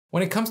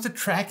When it comes to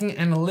tracking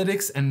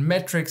analytics and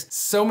metrics,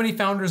 so many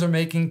founders are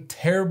making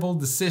terrible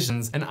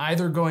decisions and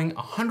either going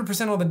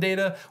 100% on the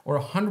data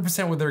or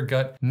 100% with their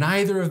gut.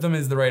 Neither of them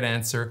is the right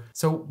answer.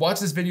 So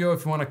watch this video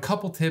if you want a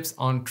couple tips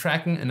on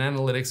tracking and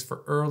analytics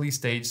for early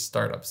stage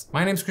startups.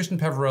 My name is Christian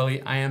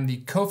Peverelli. I am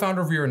the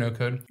co-founder of Zero No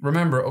Code.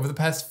 Remember, over the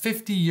past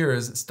 50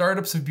 years,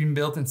 startups have been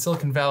built in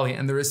Silicon Valley,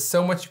 and there is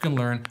so much you can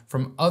learn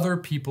from other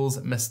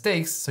people's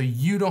mistakes so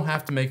you don't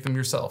have to make them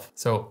yourself.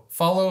 So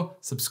follow,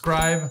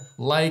 subscribe,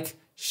 like,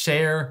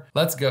 share,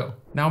 let's go.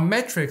 Now,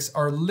 metrics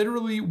are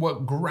literally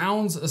what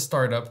grounds a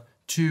startup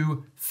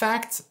to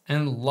facts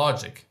and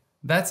logic.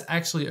 That's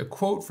actually a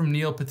quote from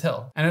Neil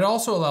Patel. And it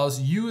also allows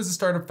you as a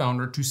startup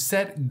founder to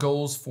set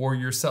goals for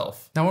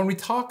yourself. Now, when we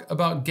talk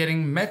about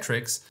getting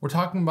metrics, we're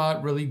talking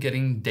about really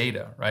getting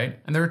data, right?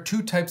 And there are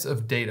two types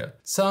of data.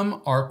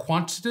 Some are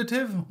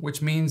quantitative,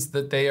 which means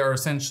that they are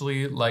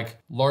essentially like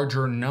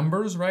larger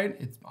numbers, right?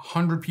 It's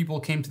 100 people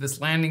came to this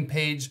landing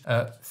page,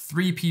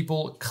 3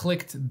 people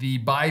clicked the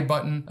buy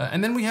button,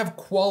 and then we have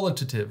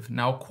qualitative.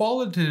 Now,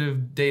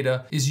 qualitative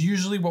data is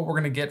usually what we're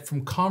gonna get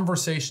from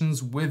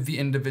conversations with the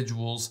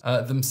individuals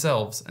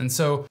themselves. And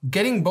so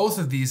getting both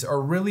of these are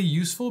really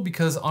useful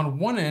because on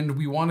one end,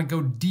 we want to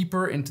go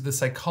deeper into the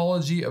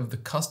psychology of the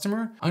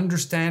customer,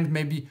 understand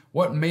maybe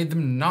what made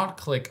them not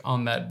click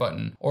on that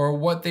button or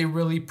what they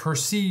really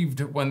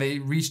perceived when they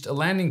reached a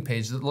landing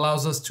page that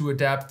allows us to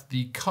adapt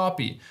the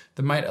copy,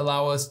 that might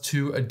allow us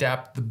to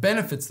adapt the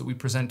benefits that we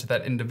present to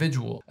that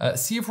individual.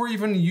 See if we're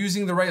even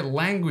using the right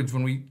language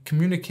when we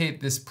communicate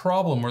this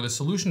problem or the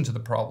solution to the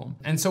problem.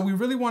 And so we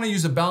really want to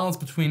use a balance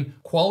between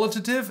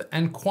qualitative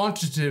and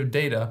quantitative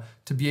data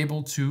to be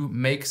able to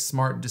make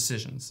smart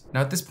decisions.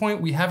 Now, at this point,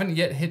 we haven't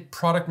yet hit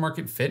product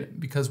market fit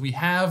because we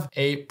have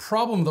a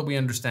problem that we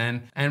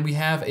understand and we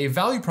have a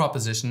value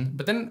proposition,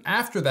 but then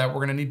after that, we're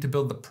gonna need to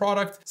build the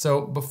product.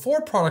 So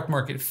before product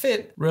market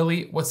fit,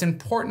 really what's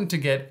important to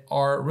get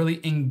are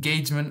really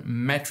engagement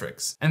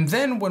metrics. And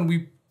then when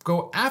we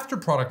go after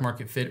product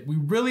market fit, we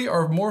really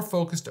are more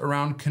focused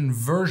around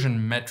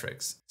conversion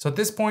metrics. So at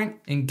this point,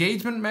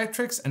 engagement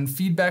metrics and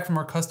feedback from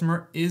our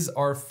customer is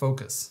our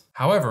focus.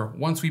 However,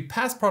 once we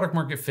pass product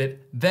market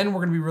fit, then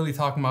we're gonna be really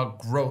talking about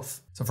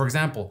growth. So for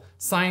example,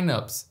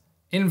 signups,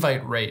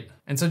 invite rate.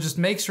 And so just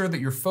make sure that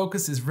your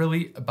focus is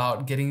really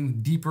about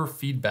getting deeper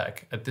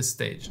feedback at this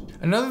stage.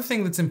 Another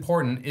thing that's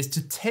important is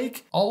to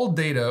take all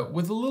data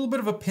with a little bit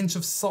of a pinch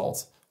of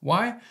salt.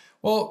 Why?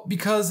 Well,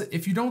 because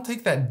if you don't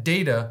take that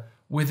data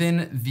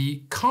within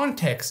the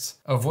context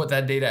of what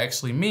that data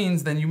actually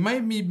means, then you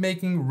might be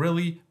making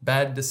really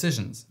bad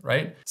decisions,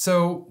 right?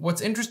 So what's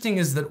interesting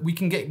is that we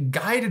can get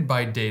guided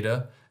by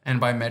data and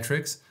by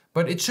metrics,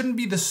 but it shouldn't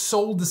be the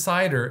sole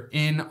decider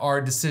in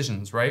our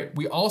decisions, right?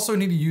 We also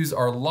need to use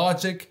our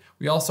logic.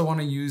 We also want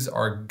to use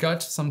our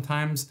gut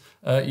sometimes,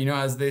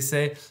 as they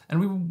say, and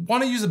we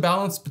want to use a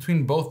balance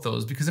between both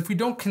those because if we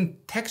don't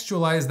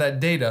contextualize that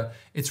data,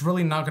 it's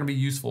really not going to be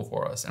useful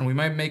for us and we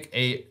might make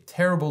a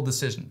terrible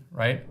decision,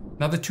 right?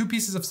 Now, the two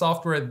pieces of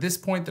software at this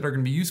point that are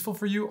going to be useful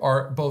for you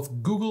are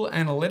both Google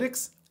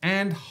Analytics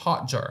and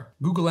Hotjar.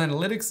 Google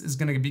Analytics is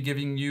gonna be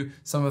giving you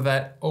some of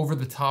that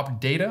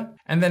over-the-top data.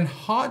 And then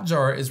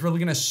Hotjar is really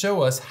gonna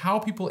show us how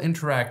people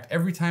interact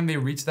every time they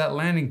reach that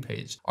landing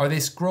page. Are they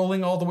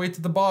scrolling all the way to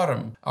the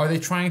bottom? Are they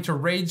trying to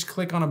rage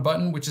click on a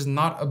button which is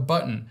not a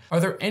button? Are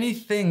there any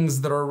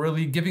things that are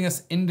really giving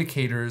us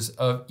indicators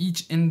of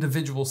each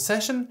individual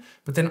session,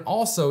 but then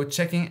also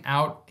checking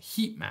out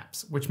heat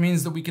maps, which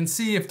means that we can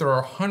see if there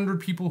are 100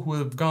 people who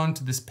have gone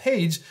to this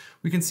page,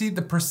 we can see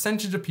the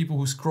percentage of people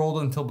who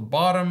scrolled until the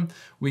bottom.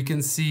 We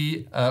can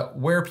see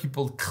where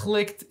people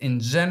clicked in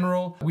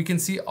general. We can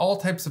see all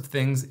types of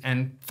things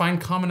and find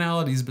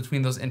commonalities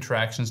between those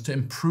interactions to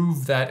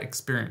improve that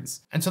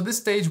experience. And so this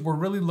stage, we're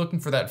really looking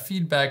for that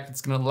feedback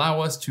that's gonna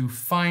allow us to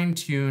fine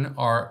tune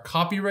our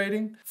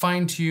copywriting,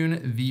 fine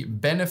tune the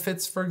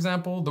benefits, for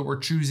example, that we're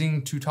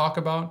choosing to talk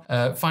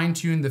about, fine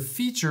tune the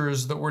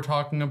features that we're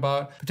talking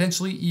about,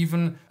 potentially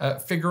even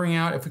figuring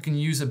out if we can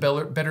use a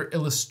better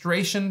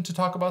illustration to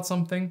talk about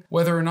something,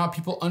 whether or not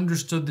people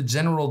understood the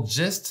general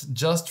gist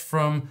just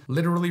from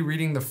literally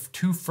reading the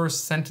 2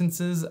 first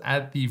sentences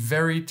at the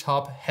very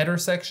top header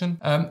section.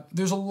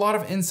 There's a lot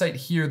of insight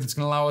here that's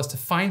gonna allow us to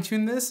fine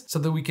tune this so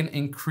that we can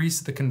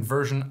increase the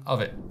conversion of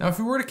it. Now, if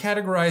we were to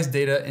categorize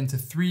data into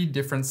 3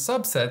 different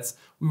subsets,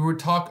 we would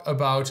talk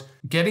about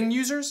getting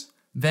users,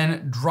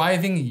 then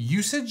driving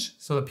usage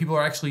so that people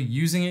are actually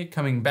using it,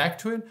 coming back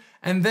to it,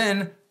 and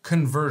then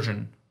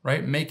conversion,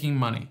 right? Making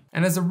money.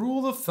 And as a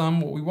rule of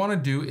thumb, what we want to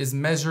do is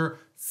measure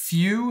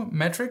few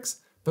metrics,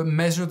 but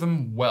measure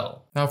them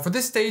well. Now, for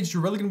this stage,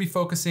 you're really gonna be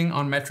focusing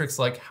on metrics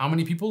like how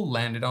many people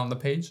landed on the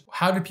page,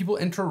 how did people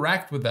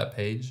interact with that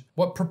page,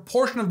 what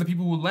proportion of the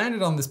people who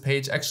landed on this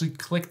page actually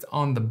clicked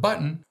on the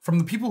button. From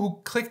the people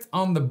who clicked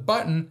on the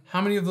button, how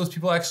many of those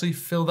people actually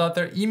filled out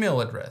their email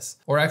address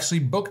or actually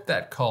booked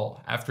that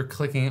call after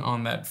clicking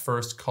on that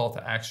first call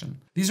to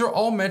action. These are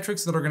all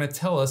metrics that are gonna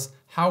tell us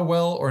how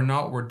well or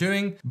not we're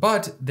doing,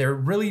 but they're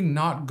really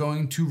not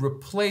going to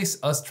replace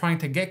us trying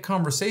to get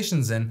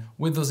conversations in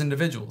with those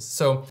individuals.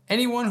 So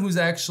anyone who's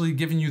actually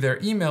given you their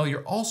email,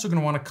 you're also going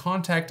to want to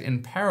contact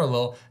in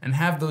parallel and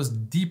have those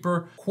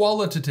deeper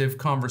qualitative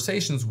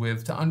conversations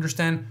with to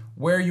understand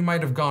where you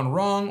might have gone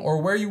wrong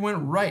or where you went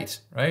right?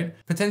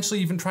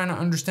 Potentially even trying to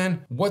understand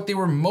what they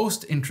were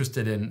most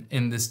interested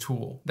in this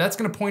tool. That's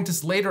going to point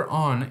us later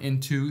on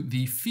into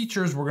the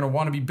features we're going to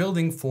want to be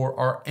building for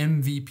our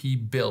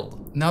MVP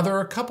build. Now, there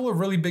are a couple of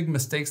really big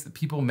mistakes that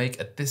people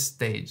make at this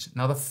stage.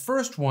 Now, the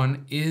first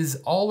one is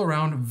all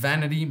around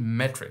vanity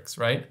metrics,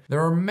 right?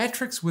 There are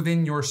metrics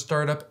within your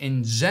startup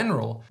in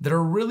general that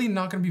are really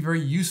not going to be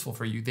very useful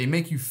for you. They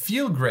make you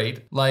feel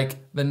great,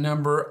 like the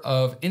number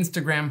of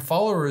Instagram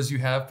followers you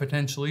have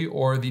potentially,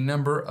 or the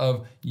number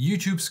of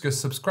YouTube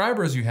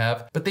subscribers you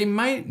have, but they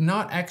might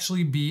not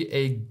actually be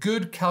a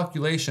good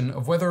calculation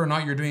of whether or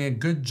not you're doing a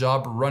good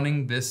job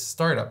running this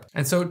startup.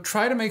 And so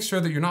try to make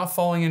sure that you're not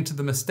falling into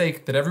the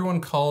mistake that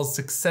everyone calls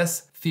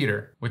success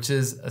theater, which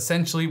is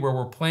essentially where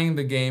we're playing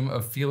the game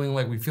of feeling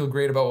like we feel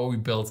great about what we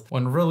built,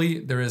 when really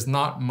there is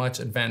not much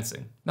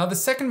advancing. Now, the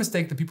second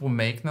mistake that people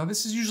make, now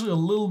this is usually a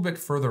little bit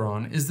further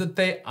on, is that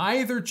they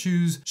either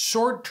choose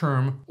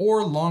short-term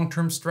or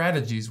long-term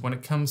strategies when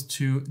it comes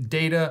to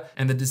data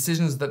and the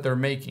decisions that they're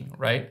making,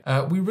 right?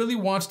 We really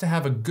want to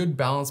have a good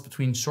balance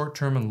between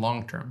short-term and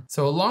long-term.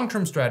 So a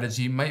long-term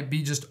strategy might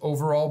be just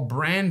overall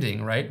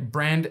branding, right?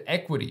 Brand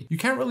equity. You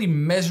can't really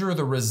measure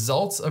the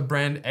results of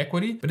brand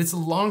equity, but it's a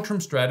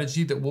long-term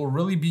strategy that will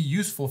really be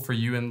useful for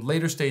you in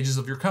later stages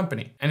of your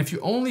company. And if you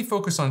only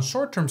focus on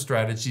short-term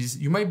strategies,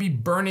 you might be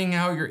burning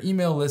out your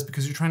email list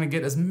because you're trying to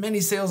get as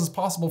many sales as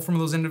possible from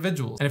those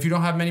individuals. And if you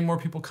don't have many more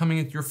people coming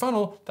into your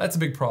funnel, that's a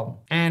big problem.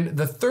 And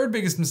the third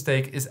biggest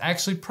mistake is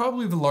actually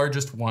probably the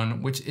largest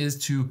one, which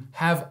is to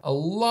have a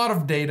lot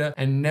of data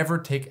and never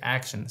take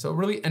action. So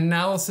really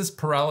analysis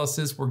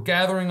paralysis, we're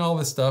gathering all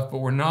this stuff, but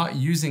we're not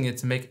using it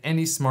to make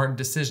any smart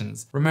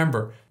decisions.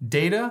 Remember,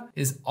 data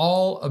is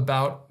all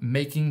about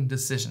making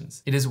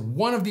decisions. It is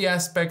one of the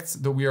aspects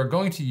that we are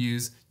going to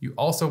use. You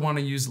also want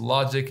to use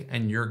logic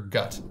and your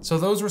gut. So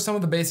those were some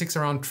of the basics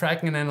around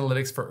tracking and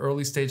analytics for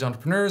early stage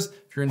entrepreneurs.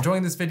 If you're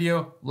enjoying this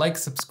video, like,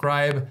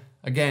 subscribe.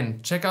 Again,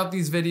 check out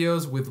these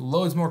videos with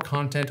loads more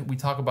content. We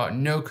talk about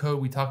no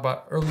code, we talk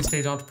about early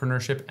stage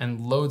entrepreneurship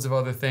and loads of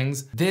other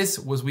things. This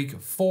was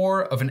week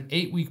 4 of an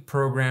 8-week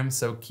program,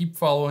 so keep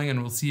following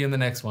and we'll see you in the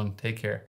next one. Take care.